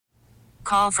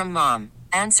call from mom.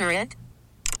 Answer it.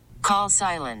 Call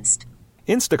silenced.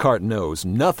 Instacart knows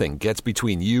nothing gets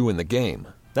between you and the game.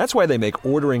 That's why they make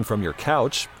ordering from your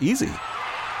couch easy.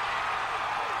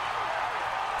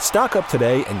 Stock up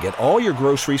today and get all your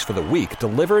groceries for the week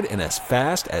delivered in as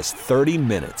fast as 30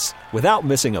 minutes without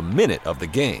missing a minute of the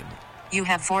game. You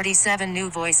have 47 new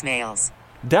voicemails.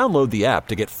 Download the app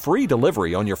to get free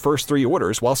delivery on your first 3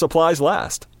 orders while supplies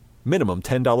last. Minimum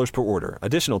 $10 per order.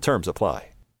 Additional terms apply.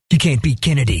 You can't beat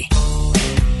Kennedy.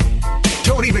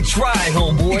 Don't even try,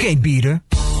 homeboy. You can't beat her.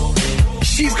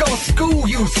 She's gonna school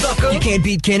you, sucker. You can't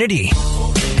beat Kennedy.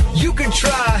 You can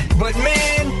try, but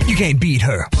man, You can't beat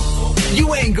her.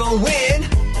 you ain't gonna win.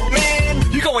 Man,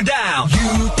 you're going down.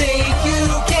 You think you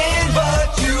can,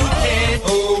 but you can't.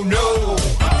 Oh no.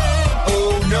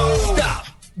 Oh no. Stop.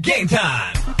 Game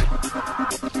time.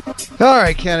 All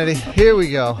right, Kennedy, here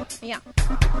we go. Yeah.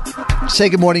 Say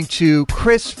good morning to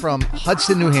Chris from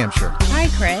Hudson, New Hampshire. Hi,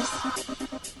 Chris.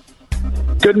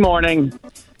 Good morning.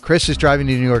 Chris is driving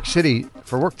to New York City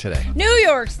for work today. New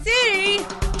York City.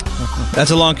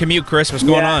 That's a long commute, Chris. What's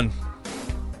going on?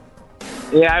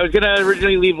 Yeah, I was going to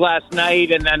originally leave last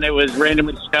night, and then it was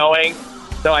randomly snowing.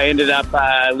 So I ended up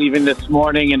leaving this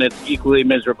morning, and it's equally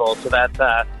miserable. So that's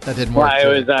That didn't work. why I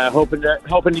was hoping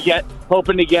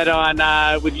to get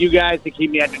on with you guys to keep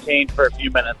me entertained for a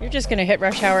few minutes. You're just going to hit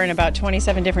rush hour in about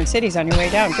 27 different cities on your way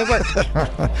down. Good work. All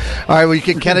right, well, you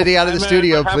get Kennedy out of the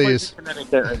studio, halfway please. to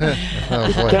Connecticut right now.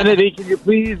 Oh, boy. Kennedy, can you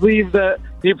please leave the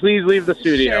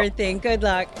studio? Sure thing. Good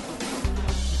luck.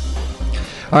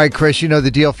 All right, Chris, you know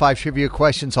the deal. 5 trivia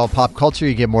questions, all pop culture.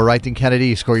 You get more right than Kennedy.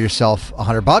 You score yourself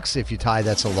 $100. If you tie,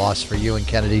 that's a loss for you and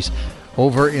Kennedy's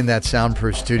over in that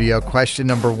soundproof studio. Question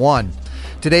number 1.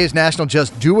 Today is National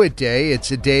Just Do It Day.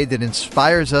 It's a day that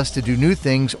inspires us to do new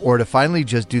things or to finally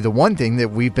just do the one thing that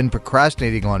we've been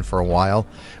procrastinating on for a while.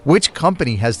 Which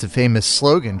company has the famous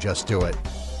slogan, Just Do It?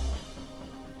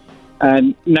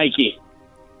 Nike.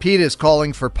 Pete is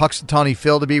calling for Punxsutawney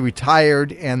Phil to be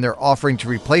retired, and they're offering to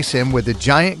replace him with a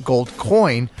giant gold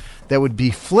coin that would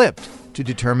be flipped to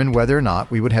determine whether or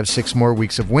not we would have 6 more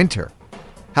weeks of winter.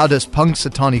 How does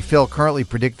Punxsutawney Phil currently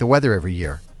predict the weather every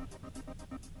year?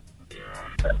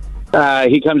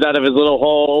 He comes out of his little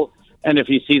hole, and if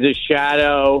he sees his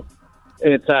shadow,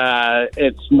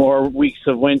 it's more weeks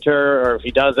of winter, or if he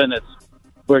doesn't,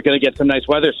 we're going to get some nice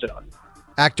weather soon.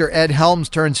 Actor Ed Helms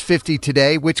turns 50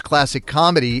 today. Which classic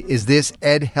comedy is this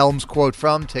Ed Helms quote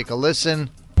from? Take a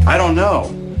listen. I don't know,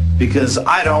 because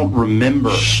I don't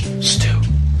remember. Stu,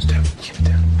 keep it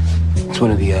down. It's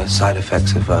one of the side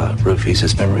effects of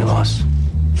roofies, memory loss.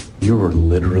 You were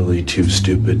literally too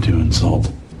stupid to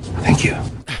insult. Thank you.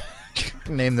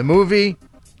 Name the movie.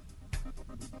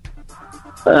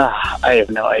 I have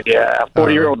no idea. A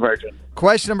 40-year-old virgin.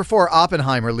 Question number 4.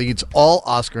 Oppenheimer leads all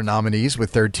Oscar nominees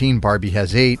with 13. Barbie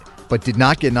has 8, but did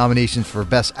not get nominations for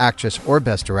Best Actress or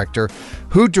Best Director.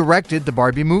 Who directed the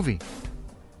Barbie movie?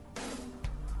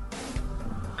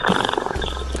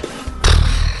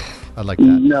 I like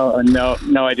that.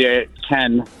 No idea.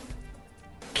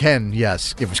 Ken,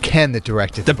 yes. It was Ken that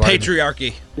directed The Barbie.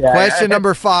 patriarchy. Question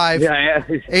number 5. Yeah.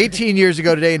 18 years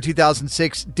ago today in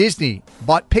 2006, Disney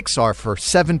bought Pixar for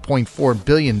 $7.4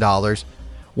 billion.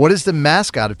 What is the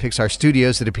mascot of Pixar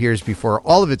Studios that appears before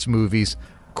all of its movies,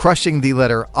 crushing the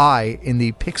letter I in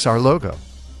the Pixar logo?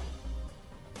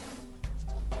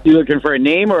 You looking for a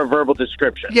name or a verbal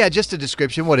description? Yeah, just a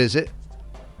description. What is it?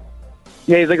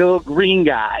 Yeah, he's like a little green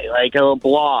guy, like a little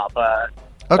blob.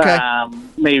 Okay.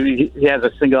 Maybe he has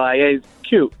a single eye. Yeah, he's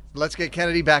cute. Let's get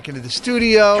Kennedy back into the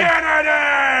studio. Kennedy!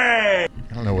 I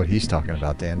don't know what he's talking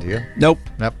about, Dan, do you? Nope.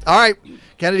 Nope. All right.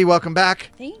 Kennedy, welcome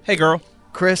back. Hey, girl.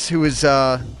 Chris, who is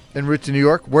en route to New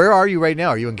York. Where are you right now?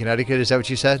 Are you in Connecticut? Is that what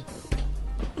you said?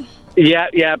 Yeah.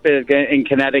 In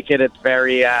Connecticut, it's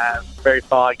very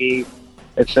foggy.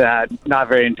 It's not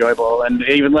very enjoyable, and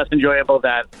even less enjoyable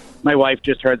that my wife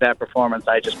just heard that performance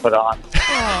I just put on.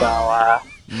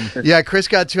 So, yeah, Chris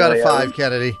got 2 out of 5,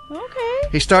 Kennedy. Okay.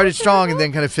 He started strong and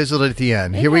then kind of fizzled at the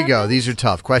end. Here we go. These are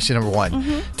tough. Question number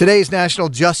 1. Today is National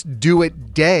Just Do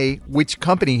It Day. Which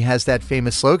company has that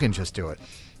famous slogan, Just Do It?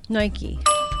 Nike.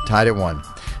 Tied at 1.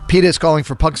 PETA is calling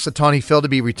for Punxsutawney Phil to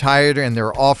be retired, and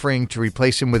they're offering to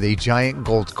replace him with a giant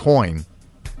gold coin.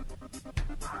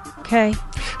 Okay.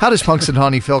 How does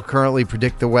Punxsutawney Phil currently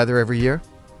predict the weather every year?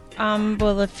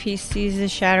 Well, if he sees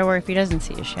his shadow or if he doesn't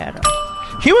see his shadow.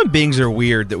 Human beings are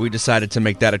weird that we decided to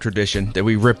make that a tradition, that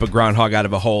we rip a groundhog out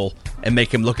of a hole and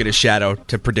make him look at his shadow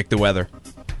to predict the weather.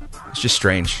 It's just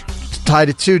strange. It's tied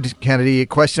at 2, Kennedy.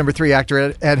 Question number 3.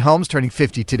 Actor Ed Helms turning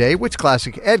 50 today. Which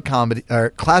classic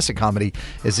comedy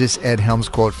is this Ed Helms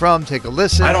quote from? Take a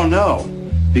listen. I don't know,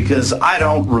 Because I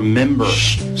don't remember.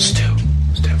 Stu,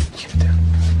 keep it down.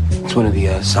 It's one of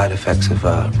the side effects of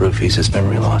Rufus'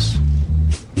 memory loss.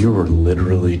 You were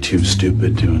literally too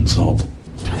stupid to insult.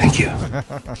 Thank you.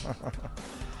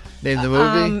 Name the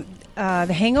movie.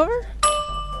 The Hangover?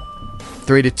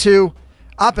 3-2.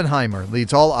 Oppenheimer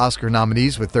leads all Oscar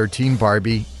nominees with 13.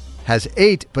 Barbie has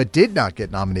 8, but did not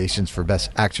get nominations for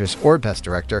Best Actress or Best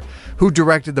Director. Who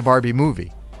directed the Barbie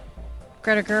movie?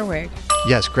 Greta Gerwig.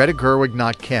 Yes, Greta Gerwig,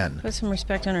 not Ken. Put some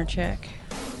respect on her chick.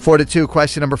 4-2.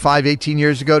 Question number 5. 18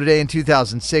 years ago today in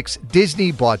 2006,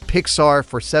 Disney bought Pixar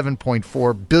for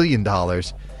 $7.4 billion.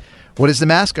 What is the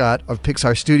mascot of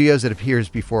Pixar Studios that appears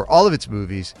before all of its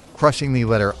movies, crushing the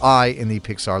letter I in the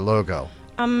Pixar logo?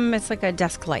 It's like a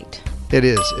desk light. It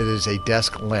is. It is a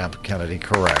desk lamp, Kennedy.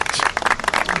 Correct.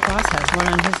 My boss has one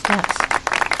on his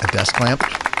desk. A desk lamp?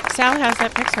 Sal has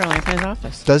that Pixar lamp in his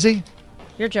office. Does he?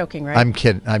 You're joking, right? I'm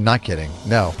kidding. I'm not kidding.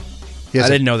 No. I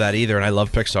didn't know that either, and I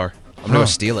love Pixar. I'm going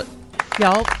to steal it.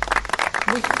 Y'all.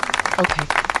 Okay.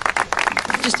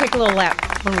 Just take a little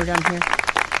lap when we're done here.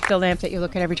 The lamp that you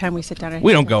look at every time we sit down.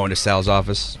 We don't go into Sal's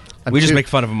office. We just make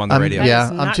fun of him on the radio.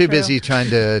 Yeah, I'm too busy trying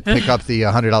to pick up the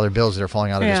 $100 bills that are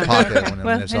falling out of his pocket when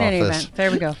I'm in his office. There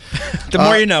we go. The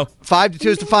more you know. 5-2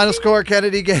 is the final score.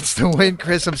 Kennedy gets the win.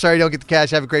 Chris, I'm sorry you don't get the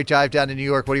cash. Have a great drive down to New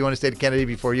York. What do you want to say to Kennedy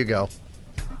before you go?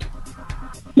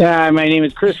 Yeah, my name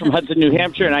is Chris from Hudson, New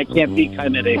Hampshire, and I can't beat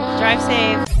Kennedy. Drive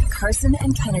safe. Carson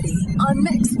and Kennedy on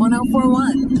Mix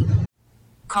 104.1.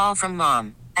 Call from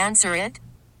mom. Answer it.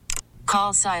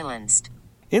 Call silenced.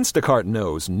 Instacart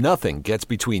knows nothing gets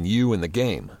between you and the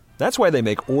game. That's why they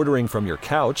make ordering from your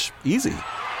couch easy.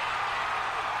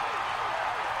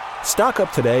 Stock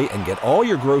up today and get all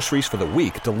your groceries for the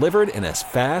week delivered in as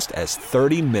fast as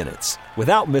 30 minutes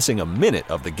without missing a minute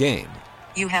of the game.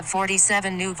 You have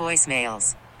 47 new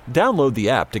voicemails. Download the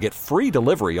app to get free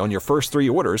delivery on your first 3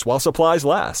 orders while supplies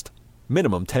last.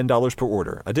 Minimum $10 per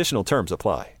order. Additional terms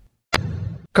apply.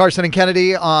 Carson and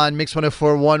Kennedy on Mix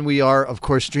 104.1. We are, of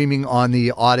course, streaming on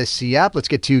the Odyssey app. Let's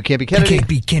get to Can't Be Kennedy. You can't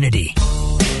beat Kennedy.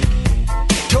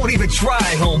 Don't even try,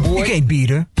 homeboy. You can't beat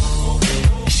her.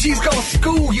 She's gonna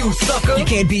school you, sucker. You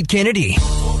can't beat Kennedy.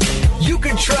 You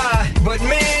can try, but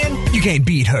man, you can't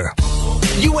beat her.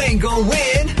 You ain't gonna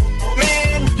win,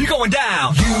 man. You're going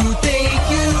down. You think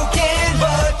you can,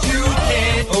 but you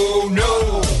can't. Oh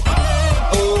no.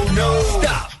 Oh no.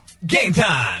 Stop. Game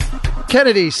time.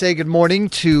 Kennedy, say good morning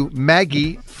to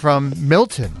Maggie from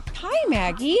Milton. Hi,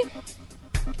 Maggie.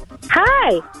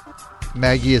 Hi.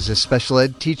 Maggie is a special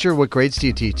ed teacher. What grades do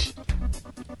you teach?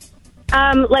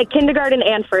 Like kindergarten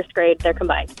and first grade, they're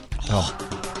combined.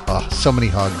 Oh, so many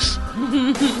hugs.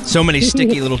 So many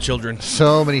sticky little children.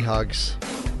 So many hugs.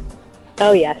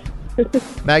 Oh, yes.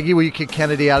 Maggie, will you kick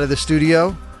Kennedy out of the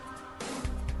studio?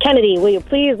 Kennedy, will you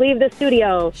please leave the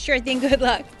studio? Sure thing. Good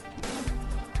luck.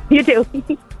 You too.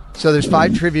 So there's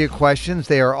 5 trivia questions.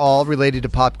 They are all related to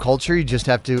pop culture. You just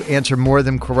have to answer more of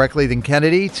them correctly than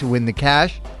Kennedy to win the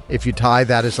cash. If you tie,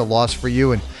 that is a loss for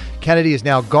you. And Kennedy is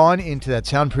now gone into that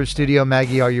soundproof studio.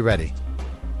 Maggie, are you ready?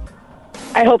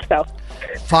 I hope so.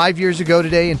 5 years ago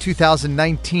today, in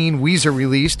 2019, Weezer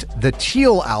released the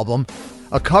Teal album,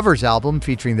 a covers album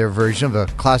featuring their version of a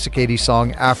classic 80s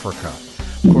song, Africa.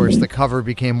 Of course, the cover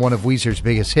became one of Weezer's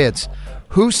biggest hits.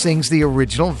 Who sings the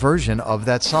original version of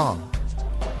that song?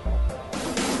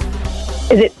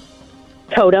 Is it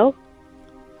Toto?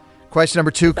 Question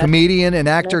number 2. Comedian and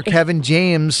actor Kevin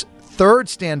James' third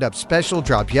stand-up special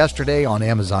dropped yesterday on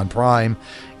Amazon Prime.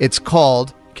 It's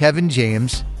called Kevin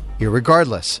James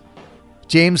Irregardless.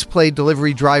 James played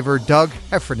delivery driver Doug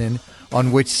Heffernan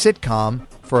on which sitcom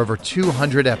for over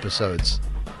 200 episodes?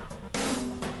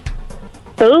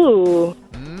 Ooh.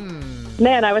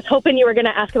 Man, I was hoping you were going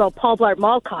to ask about Paul Blart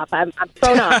Mall Cop. I'm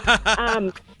thrown off.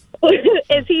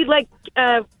 Is he like,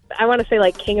 I want to say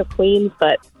like King of Queens,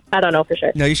 but I don't know for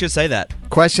sure. No, you should say that.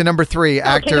 Question number 3.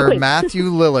 Actor Matthew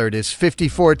Lillard is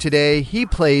 54 today. He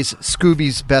plays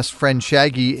Scooby's best friend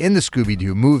Shaggy in the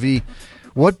Scooby-Doo movie.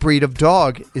 What breed of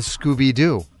dog is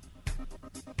Scooby-Doo?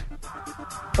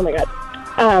 Oh, my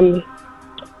God.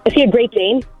 Is he a Great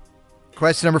Dane?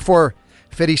 Question number 4.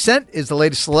 50 Cent is the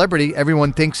latest celebrity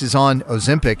everyone thinks is on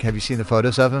Ozempic. Have you seen the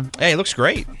photos of him? Hey, it looks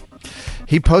great.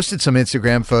 He posted some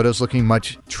Instagram photos looking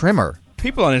much trimmer.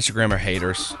 People on Instagram are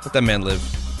haters. Let that man live.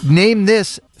 Name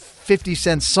this 50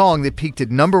 Cent song that peaked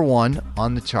at number 1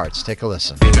 on the charts. Take a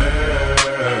listen.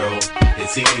 Girl,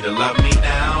 it's easy to love me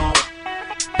now.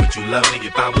 Would you love me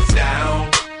if I was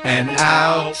down and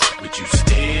out? Would you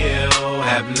still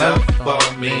have love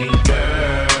for me?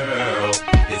 Girl,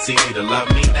 it's easy to love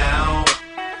me now.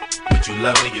 Would you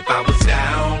love me if I was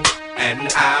down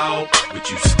and out, but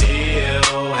you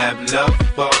still have love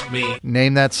for me.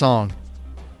 Name that song.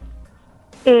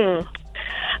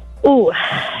 Ooh,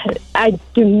 I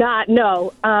do not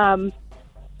know. I'm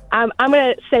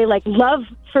going to say, like, Love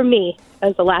for Me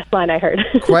as the last line I heard.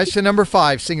 Question number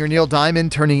 5. Singer Neil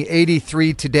Diamond turning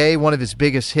 83 today. One of his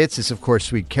biggest hits is, of course,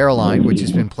 Sweet Caroline, which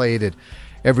has been played at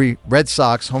every Red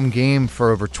Sox home game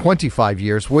for over 25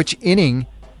 years. Which inning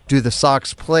do the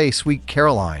Sox play Sweet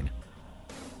Caroline?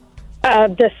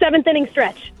 The 7th inning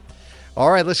stretch.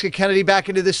 All right, let's get Kennedy back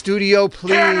into the studio,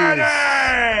 please.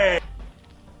 Kennedy!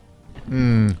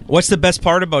 What's the best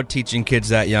part about teaching kids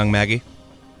that young, Maggie?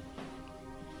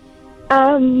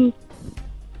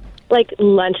 Like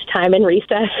lunchtime and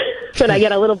recess when I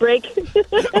get a little break.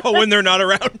 Oh, when they're not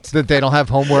around? That they don't have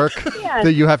homework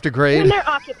that you have to grade? When they're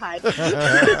occupied.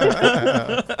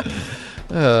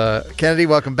 Kennedy,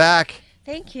 welcome back.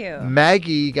 Thank you.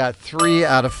 Maggie got 3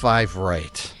 out of 5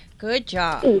 right. Good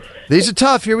job. These are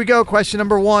tough. Here we go. Question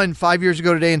number 1. 5 years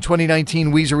ago today in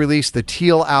 2019, Weezer released the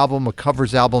Teal album, a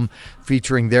covers album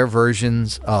featuring their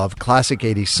versions of classic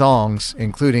 80s songs,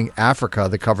 including Africa,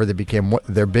 the cover that became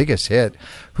their biggest hit.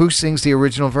 Who sings the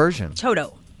original version?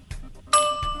 Toto.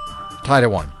 Tied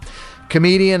at 1.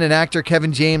 Comedian and actor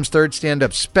Kevin James' third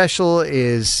stand-up special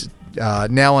is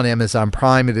now on Amazon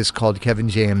Prime. It is called Kevin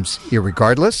James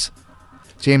Irregardless.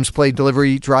 James played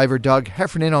delivery driver Doug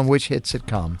Heffernan on which hit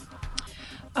sitcom?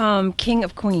 King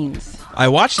of Queens. I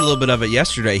watched a little bit of it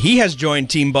yesterday. He has joined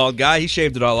Team Bald Guy. He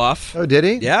shaved it all off. Oh, did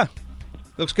he? Yeah.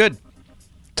 Looks good.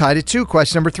 Tied at 2.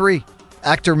 Question number 3.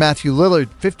 Actor Matthew Lillard,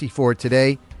 54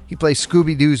 today. He plays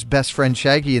Scooby-Doo's best friend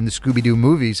Shaggy in the Scooby-Doo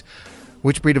movies.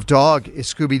 Which breed of dog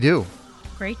is Scooby-Doo?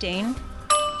 Great Dane.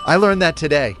 I learned that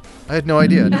today. I had no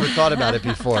idea. I never thought about it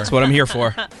before. That's what I'm here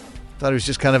for. Thought it was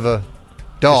just kind of a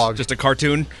dog. Just a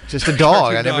cartoon? Just a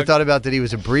dog. Cartoon I never dog. thought about that he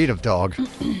was a breed of dog.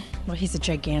 Well, he's a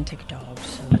gigantic dog.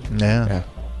 So. Yeah.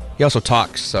 He also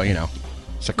talks, so, you know.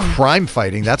 It's a crime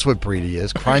fighting. That's what breed he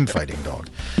is. Crime fighting dog.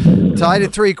 Tied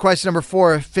at 3. Question number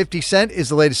 4. 50 Cent is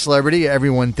the latest celebrity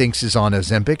everyone thinks is on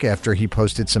Ozempic after he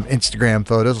posted some Instagram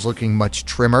photos looking much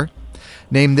trimmer.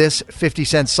 Name this 50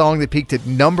 Cent song that peaked at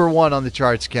number 1 on the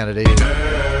charts, Kennedy.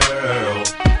 Girl,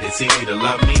 it's easy to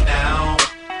love me now.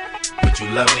 Would you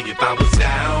love me if I was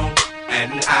down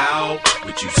and out?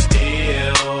 Would you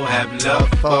still have love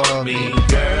for me?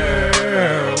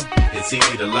 Girl, it's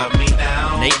easy to love me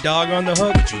now. Nate Dogg on the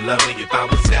hook. Would you love me if I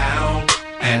was down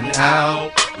and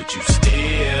out? Would you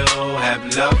still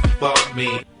have love for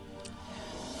me?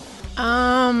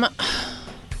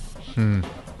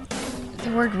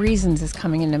 The word reasons is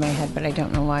coming into my head, but I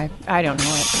don't know why. I don't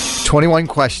know it. 21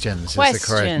 questions. Is the correct.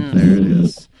 Questions. There it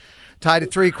is. Tied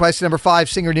at 3. Question number 5.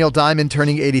 Singer Neil Diamond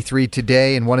turning 83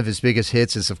 today, and one of his biggest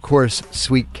hits is, of course,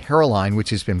 Sweet Caroline,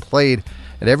 which has been played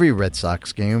at every Red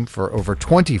Sox game for over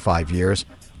 25 years.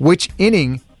 Which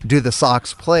inning do the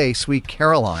Sox play Sweet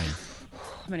Caroline?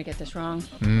 I'm going to get this wrong.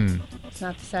 It's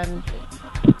not the 7th.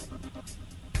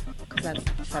 Because that's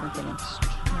the 7th inning stretch,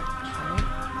 right?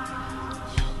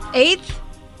 8th?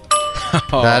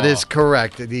 That is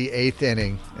correct. The 8th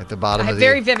inning at the bottom I have of the...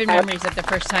 very vivid memories of the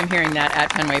first time hearing that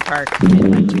at Fenway Park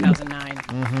in like 2009.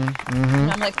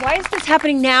 And I'm like, why is this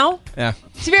happening now? Yeah.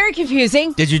 It's very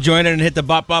confusing. Did you join in and hit the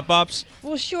bop, bop, bops?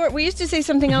 Well, sure. We used to say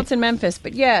something else in Memphis,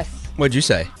 but yes. What'd you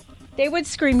say? They would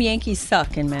scream Yankees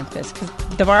suck in Memphis because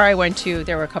the bar I went to,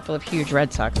 there were a couple of huge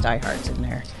Red Sox diehards in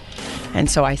there. And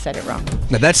so I said it wrong.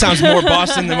 Now, that sounds more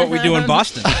Boston than what we do in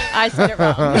Boston. I said it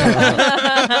wrong.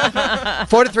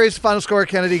 4-3 is the final score.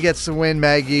 Kennedy gets the win.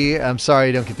 Maggie, I'm sorry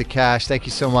you don't get the cash. Thank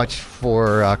you so much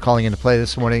for calling in to play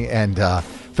this morning and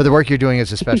for the work you're doing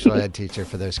as a special ed teacher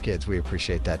for those kids. We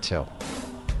appreciate that, too.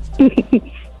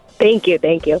 Thank you.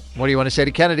 What do you want to say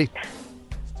to Kennedy?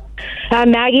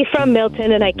 Maggie from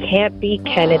Milton, and I can't beat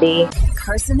Kennedy.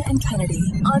 Carson and Kennedy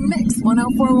on Mix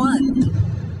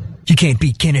 1041. You can't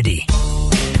beat Kennedy.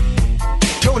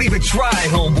 Don't even try,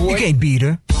 homeboy. You can't beat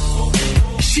her.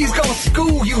 She's gonna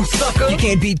school you, sucker. You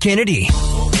can't beat Kennedy.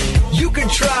 You can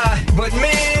try, but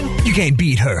man, you can't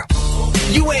beat her.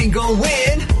 You ain't gonna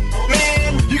win,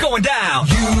 man. You're going down.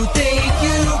 You think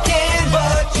you can,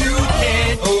 but you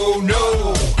can't. Oh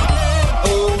no.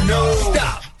 Oh no.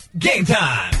 Stop. Game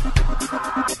time.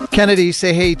 Kennedy,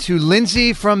 say hey to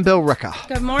Lindsay from Billerica.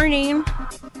 Good morning.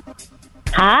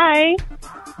 Hi.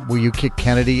 Will you kick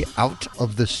Kennedy out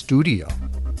of the studio?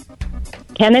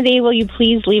 Kennedy, will you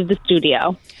please leave the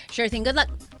studio? Sure thing. Good luck.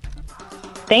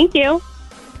 Thank you.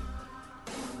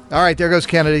 All right, there goes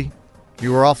Kennedy.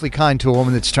 You were awfully kind to a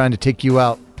woman that's trying to take you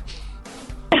out.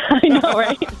 I know,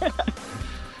 right?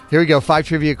 Here we go. 5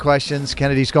 trivia questions.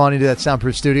 Kennedy's gone into that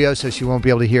soundproof studio, so she won't be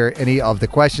able to hear any of the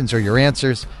questions or your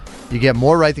answers. You get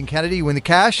more right than Kennedy, you win the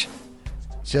cash.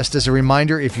 Just as a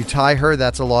reminder, if you tie her,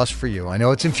 that's a loss for you. I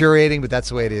know it's infuriating, but that's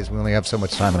the way it is. We only have so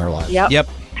much time in our lives. Yep.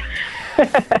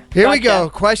 Here we go.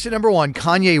 Question number 1.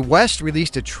 Kanye West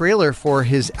released a trailer for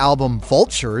his album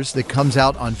Vultures that comes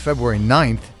out on February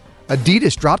 9th.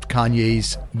 Adidas dropped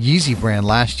Kanye's Yeezy brand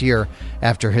last year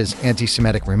after his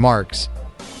anti-Semitic remarks.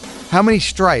 How many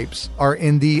stripes are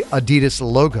in the Adidas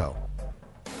logo?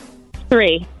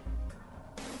 3.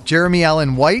 Jeremy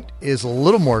Allen White is a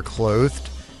little more clothed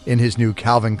in his new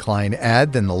Calvin Klein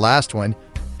ad than the last one.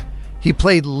 He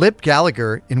played Lip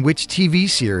Gallagher in which TV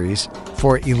series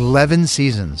for 11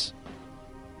 seasons?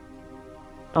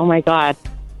 Oh, my God.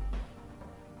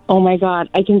 Oh, my God.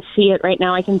 I can see it right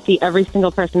now. I can see every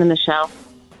single person in the show.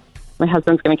 My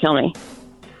husband's going to kill me.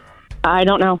 I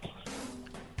don't know.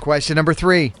 Question number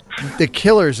 3. The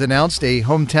Killers announced a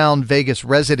hometown Vegas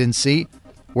residency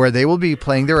where they will be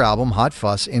playing their album Hot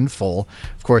Fuss in full.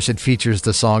 Of course, it features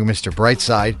the song Mr.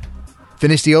 Brightside.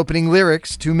 Finish the opening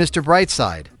lyrics to Mr.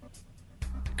 Brightside.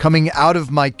 Coming out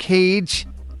of my cage,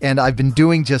 and I've been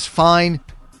doing just fine.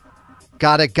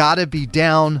 Gotta be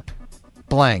down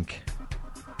blank.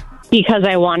 Because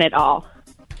I want it all.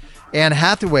 Anne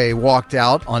Hathaway walked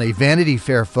out on a Vanity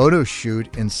Fair photo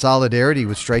shoot in solidarity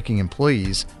with striking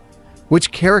employees.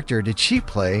 Which character did she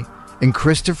play in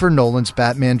Christopher Nolan's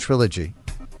Batman trilogy?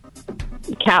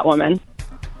 Catwoman.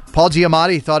 Paul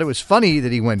Giamatti thought it was funny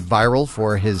that he went viral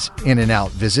for his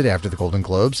In-N-Out visit after the Golden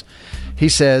Globes. He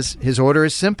says his order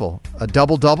is simple. A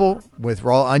double-double with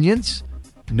raw onions,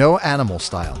 no animal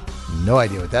style. No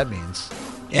idea what that means.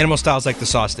 Animal style is like the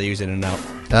sauce they use in and out.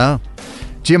 Oh.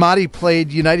 Giamatti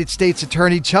played United States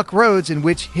Attorney Chuck Rhodes in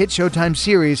which hit Showtime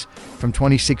series from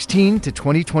 2016 to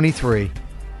 2023?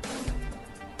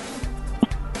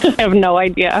 I have no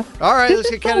idea. All right, let's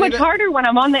This get is so much harder when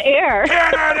I'm on the air.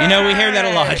 You know, we hear that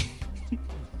a lot.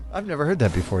 I've never heard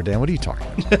that before, Dan. What are you talking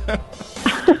about?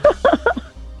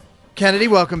 Kennedy,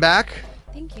 welcome back.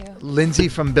 Thank you. Lindsay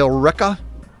from Billerica.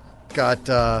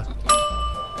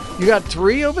 You got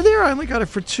 3 over there? I only got it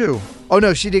for 2. Oh,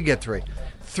 no, she did get 3.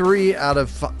 3 out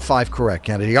of 5 correct,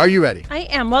 Kennedy. Are you ready? I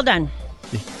am. Well done.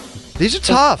 These are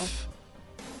tough.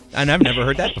 And I've never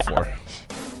heard that before.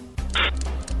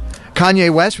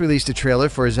 Kanye West released a trailer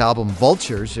for his album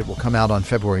Vultures. It will come out on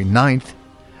February 9th.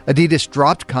 Adidas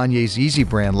dropped Kanye's Yeezy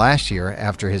brand last year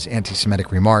after his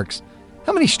anti-Semitic remarks.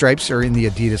 How many stripes are in the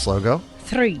Adidas logo?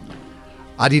 3.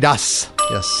 Adidas.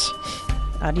 Yes.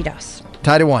 Adidas.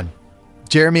 Tied at 1.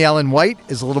 Jeremy Allen White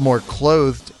is a little more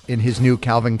clothed in his new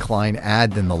Calvin Klein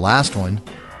ad than the last one.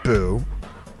 Boo.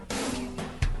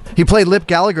 He played Lip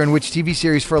Gallagher in which TV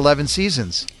series for 11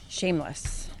 seasons?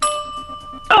 Shameless.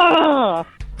 Oh.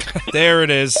 There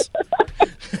it is.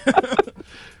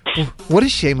 What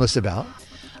is Shameless about?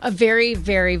 A very,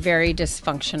 very, very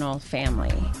dysfunctional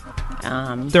family.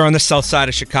 They're on the south side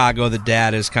of Chicago. The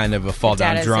dad is kind of a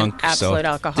fall-down is drunk. an absolute so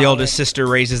alcoholic. The oldest sister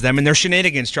raises them, and they're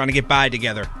shenanigans trying to get by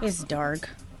together. It's dark.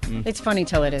 It's funny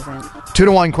till it isn't.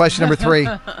 2-1. Question number 3.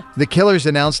 The Killers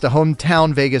announced a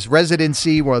hometown Vegas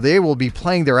residency where they will be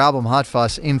playing their album Hot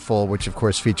Fuss in full, which of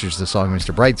course features the song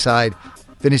Mr. Brightside.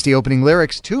 Finish the opening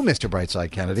lyrics to Mr.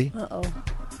 Brightside, Kennedy. Uh-oh.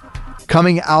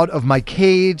 Coming out of my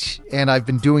cage, and I've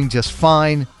been doing just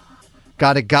fine.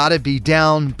 Gotta be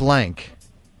down blank.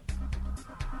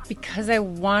 Because I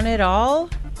want it all?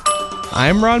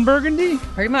 I'm Ron Burgundy.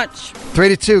 Pretty much.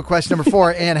 3-2. Question number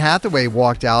 4. Anne Hathaway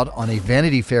walked out on a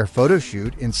Vanity Fair photo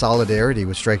shoot in solidarity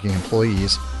with striking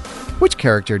employees. Which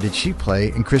character did she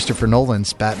play in Christopher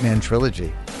Nolan's Batman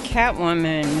trilogy?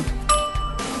 Catwoman.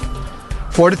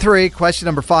 4-3. Question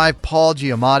number 5. Paul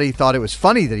Giamatti thought it was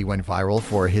funny that he went viral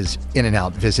for his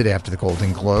In-N-Out visit after the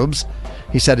Golden Globes.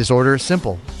 He said his order is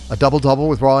simple. A double-double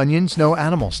with raw onions, no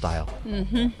animal style.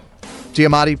 Mm-hmm.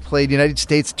 Giamatti played United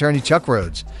States Attorney Chuck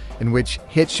Rhodes in which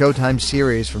hit Showtime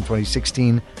series from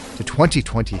 2016 to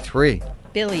 2023?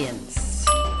 Billions.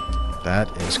 That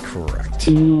is correct.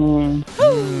 Mm.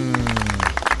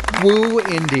 Woo,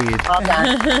 indeed. All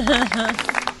done.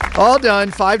 All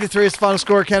done. 5-3 is the final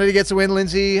score. Kennedy gets a win.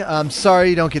 Lindsay, I'm sorry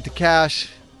you don't get the cash,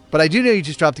 but I do know you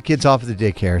just dropped the kids off at the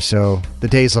daycare, so the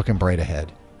day's looking bright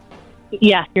ahead.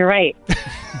 Yeah, you're right.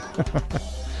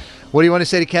 What do you want to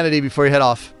say to Kennedy before you head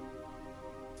off?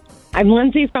 I'm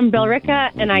Lindsay from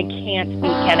Billerica, and I can't beat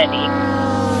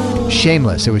Kennedy.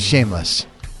 Shameless. It was Shameless.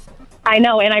 I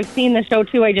know, and I've seen the show,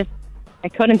 too. I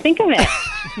couldn't think of it.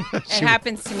 It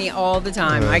happens to me all the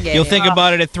time. I get You'll it. think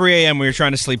about it at 3 a.m. when you're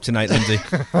trying to sleep tonight, Lindsay.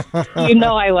 You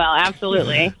know I will.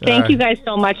 Absolutely. Thank you guys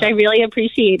so much. I really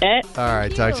appreciate it. All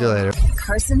right. Talk to you later.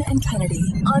 Carson and Kennedy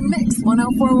on Mix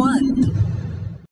 104.1.